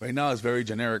right now. It's very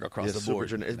generic across the board.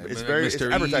 It's very Mr. It's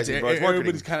advertising. Bro. It's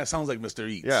everybody kind of sounds like Mr.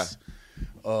 Eats. Yeah.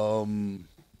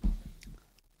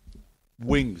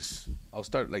 Wings. I'll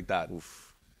start like that.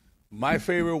 Oof. My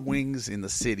favorite wings in the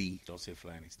city. Don't say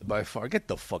Flanny's. By far, get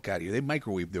the fuck out of here. They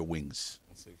microwave their wings.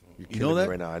 You know that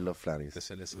right now. I love Flanny's.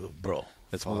 Listen, bro.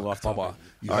 Let's move off topic. All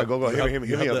right, go. Hit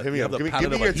me up.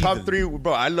 Give me your top 3,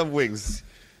 bro. I love wings.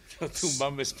 This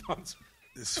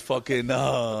fucking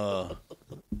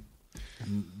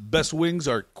best wings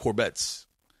are Corbett's.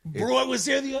 Bro, I was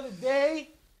there the other day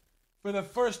for the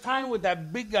first time with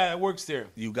that big guy that works there.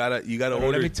 You gotta order.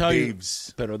 Let me tell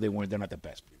Dave's. But they're not the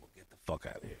best people. Get the fuck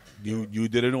out of here. You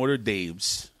didn't order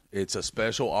Dave's. It's a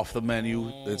special off the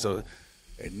menu. It's a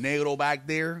negro back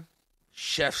there.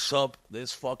 Chefs up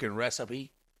this fucking recipe.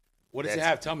 What does it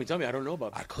have? Tell me. I don't know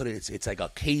about that. I couldn't. It's like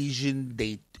a Cajun,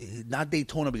 not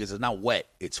Daytona because it's not wet.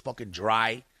 It's fucking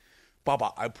dry.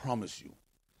 Papa, I promise you,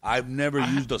 I've never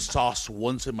used a sauce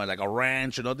once in my, like a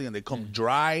ranch or nothing, and they come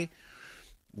dry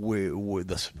with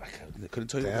the. I couldn't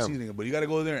tell you the seasoning, but you got to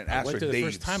go there and ask for Dave's. The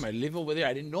first time I live over there.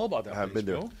 I didn't know about that. I've been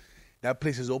there. Bro. That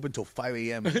place is open till 5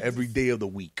 a.m. every day of the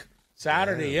week.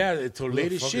 Saturday, till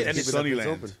late as shit. And it's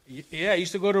Sunnyland. Yeah, I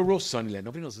used to go to real Sunnyland.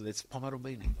 Nobody knows it. It's Palmetto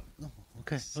Bay now.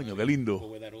 Okay. Coño, qué lindo.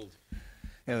 We're that old.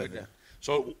 Yeah.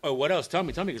 So what else? Tell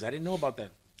me, because I didn't know about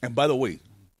that. And by the way,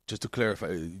 just to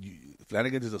clarify,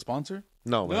 Flanagan's is a sponsor?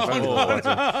 No. When I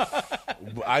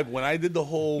did the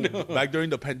whole back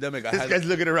during the pandemic, this guy's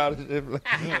looking around. Where's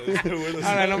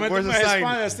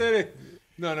the sign?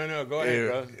 No. Go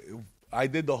ahead, bro. I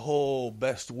did the whole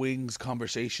best wings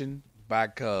conversation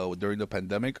back during the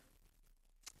pandemic.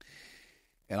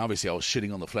 And obviously, I was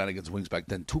shitting on the Flanagan's wings back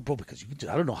then too, bro. Because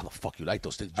I don't know how the fuck you like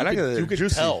those things. You could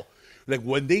tell. Like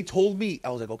when they told me, I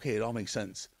was like, okay, it all makes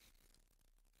sense.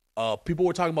 People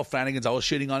were talking about Flanagan's. I was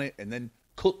shitting on it, and then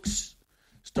cooks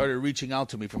started reaching out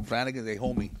to me from Flanagan's. They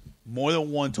told me more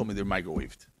than one told me they're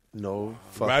microwaved. No,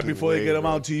 fucking right before way, they get them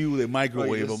bro. out to you, they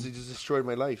microwave them. You just destroyed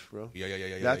my life, bro.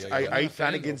 Yeah. I eat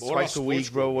Flanagan's twice a week,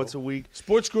 bro. Once a week.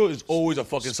 Sports Grill is always a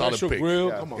fucking solid pick.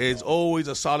 Come on, it's always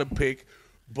a solid pick,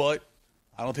 but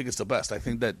I don't think it's the best. I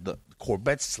think that the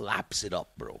Corvette slaps it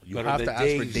up, bro. You But have the to ask for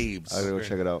Dave's- Dave's. I gotta go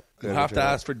check it out. You have to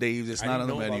ask for Dave's. It's I not didn't on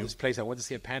the know about menu. this place. I went to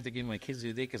see a Panther game with my kids the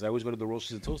other day because I always go to the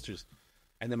Roasters and Toasters.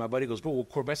 And then my buddy goes, bro, what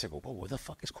Corvettes? I go, bro, what the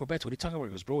fuck is Corvettes? What are you talking about?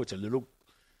 He goes, bro, it's a little...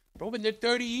 Bro, been there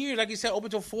 30 years. Like you said, open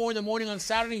till 4 in the morning on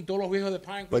Saturday. Todos los viejos de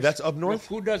Pine But that's up north?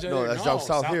 Who does it? No, that's down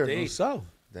south here. Dade. South.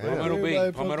 Palmetto Damn.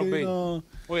 Bay. Palmetto Bay. Oh,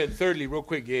 yeah, thirdly, real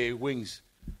quick, wings.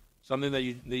 Something that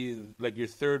you like your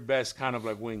third best kind of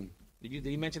like wing. Did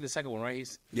you mention the second one,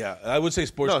 right? Yeah, I would say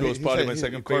Sports No, Grill he is probably said my he-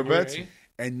 second Corvettes. favorite.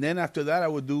 And then after that, I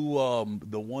would do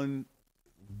the one,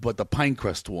 but the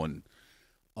Pinecrest one,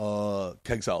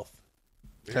 Keg South.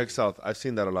 Tech South. I've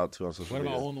seen that a lot too on social What about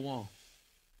media. Hole in the Wall?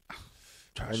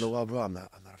 On the wall, bro. I'm not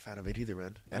a fan of it either,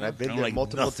 man. And I've I been don't there like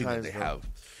multiple nothing times. that they bro. have. I Like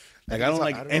think I don't it's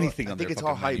like all- anything I on think their it's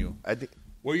all fucking hype. menu. I think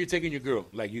Where you taking your girl?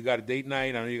 Like you got a date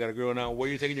night. I know you got a girl now. Where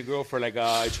you taking your girl for? Like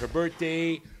it's her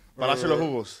birthday, Palacio de los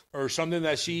Jugos. or something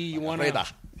that you want to.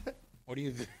 What do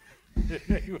you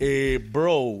think?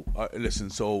 Bro, listen.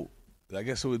 So I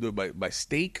guess we do it by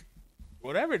steak.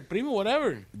 Whatever, primo,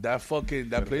 whatever. That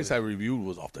place I reviewed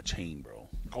was off the chain, bro.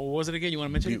 Oh, what was it again? You want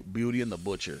to mention it? Beauty and the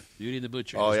Butcher. Beauty and the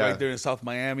Butcher. Oh, It's yeah. right there in South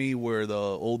Miami where the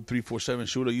old 347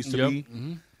 shooter used to Yep. be.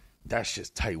 That's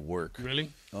just tight work.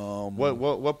 Really?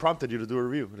 What prompted you to do a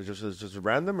review? Is it just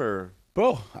random or?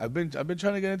 Bro, I've been trying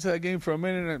to get into that game for a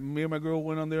minute. And me and my girl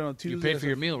went on there on Tuesday. You paid for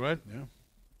your meal, right? Yeah.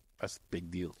 That's a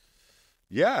big deal.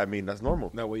 Yeah, I mean that's normal.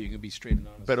 That way you can be straight and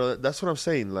honest. But that's what I'm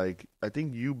saying. Like I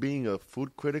think you being a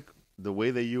food critic, the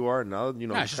way that you are now, you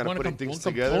know, Nah, it's just kind of one putting one things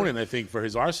together. component, I think, for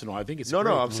his arsenal. I think it's No,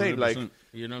 great. I'm saying like 100%.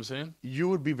 You know what I'm saying? you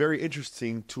would be very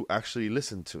interesting to actually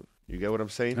listen to. You get what I'm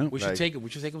saying? Yeah. We should Like, take him. We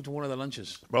should take him to one of the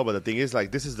lunches. bro. But the thing is,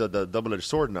 like, this is the double-edged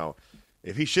sword now.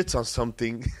 If he shits on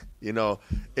something, you know,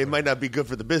 it might not be good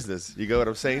for the business. You get what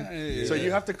I'm saying? Yeah. So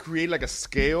you have to create like a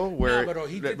scale where but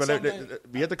he did but, something-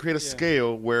 we have to create a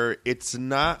scale where it's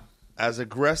not as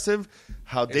aggressive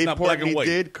how Dave not black and Portnoy white.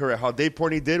 did. Correct. How Dave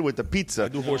Portnoy did with the pizza. I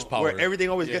do horsepower. Where everything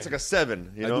always Yeah. gets like a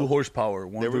 7. You I know? do horsepower,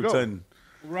 1 There we through go. 10.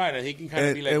 Right, and he can kind of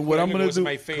And- be like, and what I'm "Fuego gonna was do-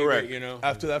 my favorite, correct. you know.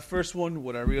 After that first one,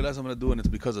 what I realized I'm gonna do, and it's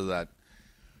because of that.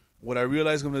 What I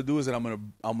realized I'm gonna do is that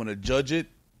I'm gonna judge it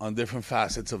on different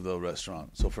facets of the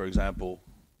restaurant. So, for example,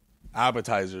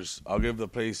 appetizers. I'll give the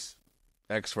place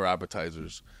X for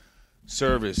appetizers.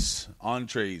 Service,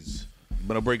 entrees. I'm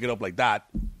gonna break it up like that,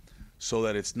 so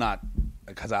that it's not.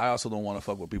 Because I also don't want to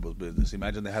fuck with people's business.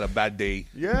 Imagine they had a bad day.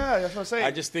 Yeah, that's what I'm saying.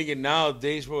 I just think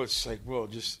nowadays, bro, it's like, bro,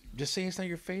 just say it's not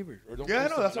your favorite, or don't. Yeah,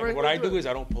 post no, that's like, the right what way I to do do it. is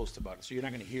I don't post about it, so you're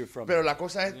not gonna hear from. Pero me. la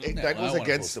cosa es, that I goes wanna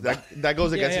against post about that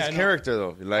goes against yeah, his I know. character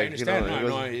though. I Like understand. you know, no, it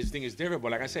goes- no, his thing is different,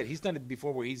 but like I said, he's done it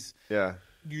before where he's. yeah.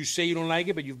 You say you don't like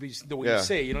it, but you've been the way Yeah. you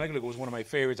say it, you don't like it. It was one of my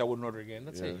favorites. I wouldn't order again.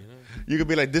 That's it. You know? You could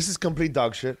be like, this is complete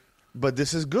dog shit, but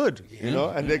this is good, you know,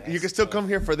 and like, you can still come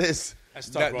here for this. That's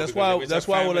tough, bro, That's because why. if it's That's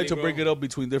a why I would like to family, break bro, it up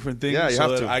between different things. Yeah, you so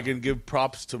have that to. I can give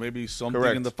props to maybe something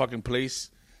Correct. in the fucking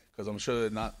place, because I'm sure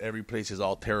that not every place is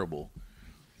all terrible.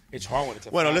 It's hard when it's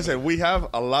a Well, family. listen, we have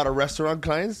a lot of restaurant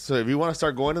clients, so if you want to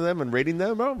start going to them and rating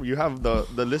them, bro, you have the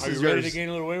list Are is you ready yours. to gain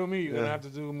a little weight with me? You're gonna have to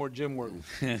do more gym work.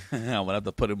 I'm gonna have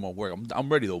to put in more work. I'm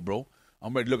ready though, bro.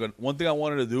 I'm ready. Look, one thing I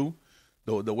wanted to do,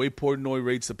 the way Portnoy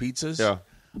rates the pizzas, Yeah.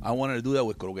 I wanted to do that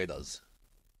with croquetas.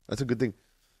 That's a good thing.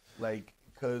 Like,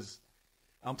 because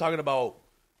I'm talking about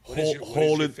What is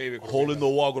your favorite hole in the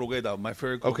wall croqueta. My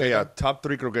favorite. Okay, yeah, croqueta, top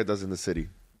 3 croquetas in the city.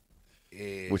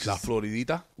 which La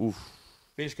Floridita. Oof.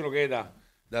 Fish croqueta.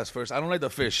 That's first. I don't like the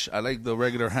fish. I like the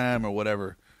regular ham or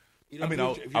whatever. You I don't mean, do-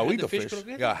 I'll, have you I'll had eat the the fish fish.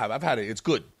 croqueta? Yeah, I've had it. It's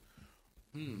good.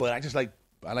 But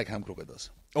I like ham croquetas.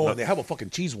 Oh, and they have a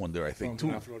fucking cheese one there, I think,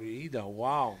 too. La Florida.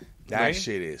 Wow. That Right?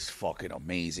 shit is fucking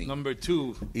amazing. Number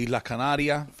 2, Isla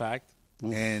Canaria. fact.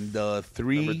 And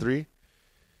 3. Number 3.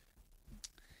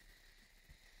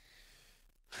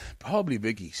 Probably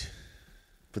Vicky's.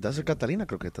 But that's a Catalina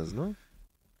croquetas, no?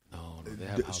 No, they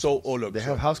have house So, ones. oh look, They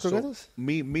have house croquetas?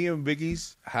 Me and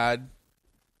Vicky's had,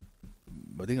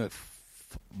 I think like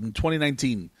in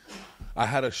 2019, I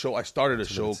had a show. I started a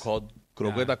show called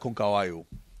Croqueta con Caballo.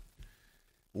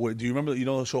 Where, do you remember? You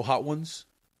know the show Hot Ones,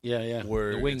 Yeah.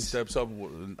 where the it wings. steps up,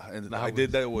 and I Hot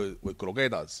did that with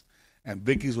croquetas, and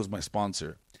Vicky's was my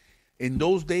sponsor. In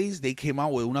those days, they came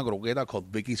out with una croqueta called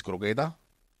Vicky's Croqueta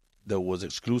that was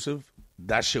exclusive.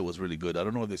 That shit was really good. I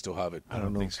don't know if they still have it. I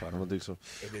don't think so. I don't think so.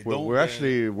 they We're, don't, we're then-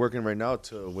 actually working right now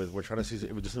we're trying to see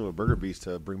if we're just doing a Burger Beast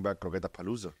to bring back Croqueta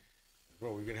Palooza.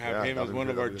 Bro, we can have Yeah, him that as would one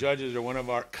be of good, our that would be judges or one of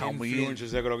our Count me in.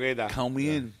 influencers de croqueta. Count me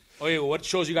in. Oh, yeah, what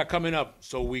shows you got coming up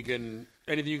so we can,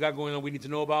 anything you got going on we need to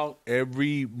know about?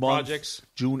 Every month, Projects.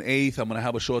 June 8th, I'm gonna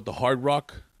have a show at the Hard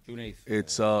Rock. June 8th.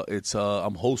 It's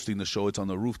I'm hosting the show. It's on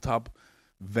the rooftop.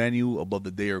 venue above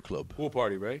the Dare Club. Pool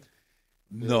party, right?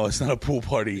 No, it's not a pool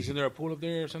party. Isn't there a pool up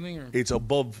there or something? Or? It's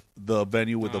above the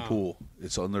venue with the pool.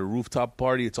 It's on the rooftop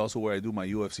party. It's also where I do my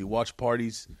UFC watch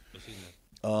parties.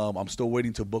 I'm still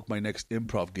waiting to book my next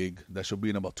improv gig. That should be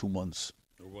in about 2 months.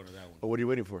 We're going to that one. But what are you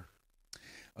waiting for?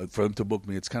 For them to book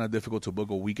me. It's kind of difficult to book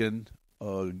a weekend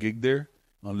gig there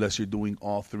unless you're doing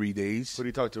all 3 days. Who do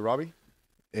you talk to, Robbie?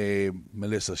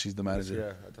 Melissa, she's the manager.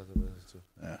 Yeah, I talked to Melissa too.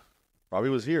 Yeah. Robbie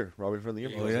was here. Robbie from the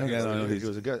improv. Oh, yeah? Yeah, no, he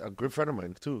was a good friend of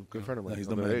mine, too. Good friend of mine. He's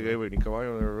the man.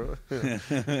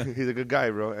 He's a good guy,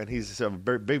 bro. And he's a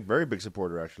very big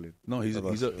supporter, actually. No, he's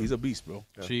a beast, bro.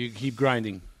 Yeah. So you keep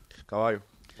grinding. Caballo.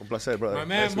 Un placer, brother. My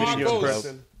man, nice meeting you in Marcos.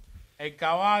 person. Hey,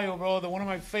 Caballo, bro. One of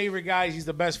my favorite guys. He's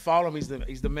the best. Follow him.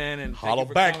 He's the man. And Holla thank you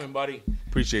for back. coming, buddy.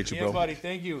 Appreciate you, Yeah, bro. buddy.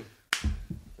 Thank you.